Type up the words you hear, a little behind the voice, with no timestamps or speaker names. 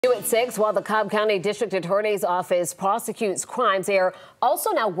New at 6, while the Cobb County District Attorney's Office prosecutes crimes, they are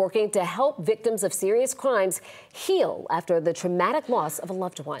also now working to help victims of serious crimes heal after the traumatic loss of a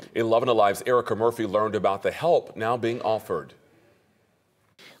loved one. 11 Alive's Erica Murphy learned about the help now being offered.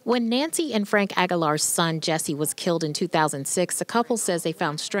 When Nancy and Frank Aguilar's son, Jesse, was killed in 2006, the couple says they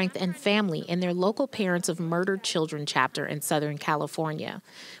found strength and family in their local Parents of Murdered Children chapter in Southern California.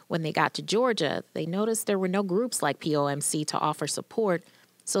 When they got to Georgia, they noticed there were no groups like POMC to offer support,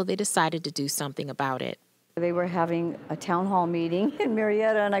 so they decided to do something about it. They were having a town hall meeting in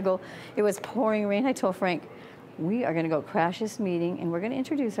Marietta, and it was pouring rain. I told Frank, we are going to go crash this meeting, and we're going to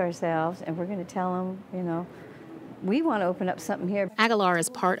introduce ourselves, and we're going to tell them, we want to open up something here. Aguilar is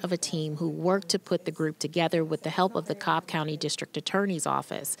part of a team who worked to put the group together with the help of the Cobb County District Attorney's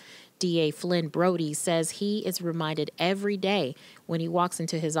Office. DA Flynn Brody says he is reminded every day when he walks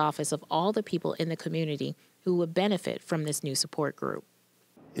into his office of all the people in the community who would benefit from this new support group.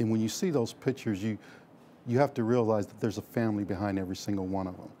 And when you see those pictures, you have to realize that there's a family behind every single one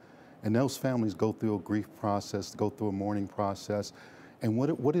of them. And those families go through a grief process, go through a mourning process. And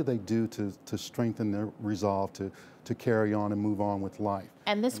what do they do to strengthen their resolve to carry on and move on with life?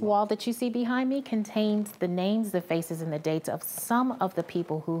 And this wall that you see behind me contains the names, the faces, and the dates of some of the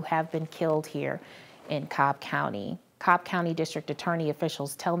people who have been killed here in Cobb County. Cobb County District Attorney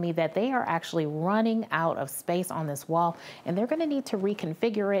officials tell me that they are actually running out of space on this wall, and they're going to need to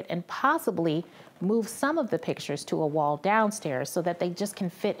reconfigure it and possibly move some of the pictures to a wall downstairs so that they just can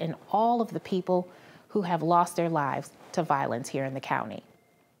fit in all of the people who have lost their lives to violence here in the county.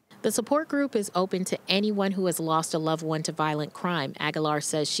 The support group is open to anyone who has lost a loved one to violent crime. Aguilar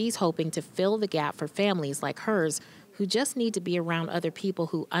says she's hoping to fill the gap for families like hers who just need to be around other people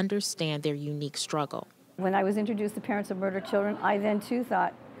who understand their unique struggle. When I was introduced to Parents of Murdered Children, I then too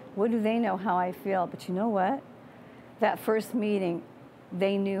thought, what do they know how I feel? But you know what? That first meeting,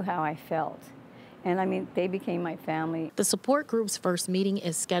 they knew how I felt. And I mean, they became my family. The support group's first meeting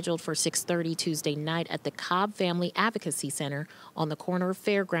is scheduled for 6:30 Tuesday night at the Cobb Family Advocacy Center on the corner of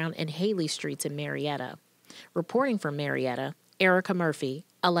Fairground and Haley Streets in Marietta. Reporting from Marietta, Erica Murphy,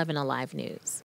 11 Alive News.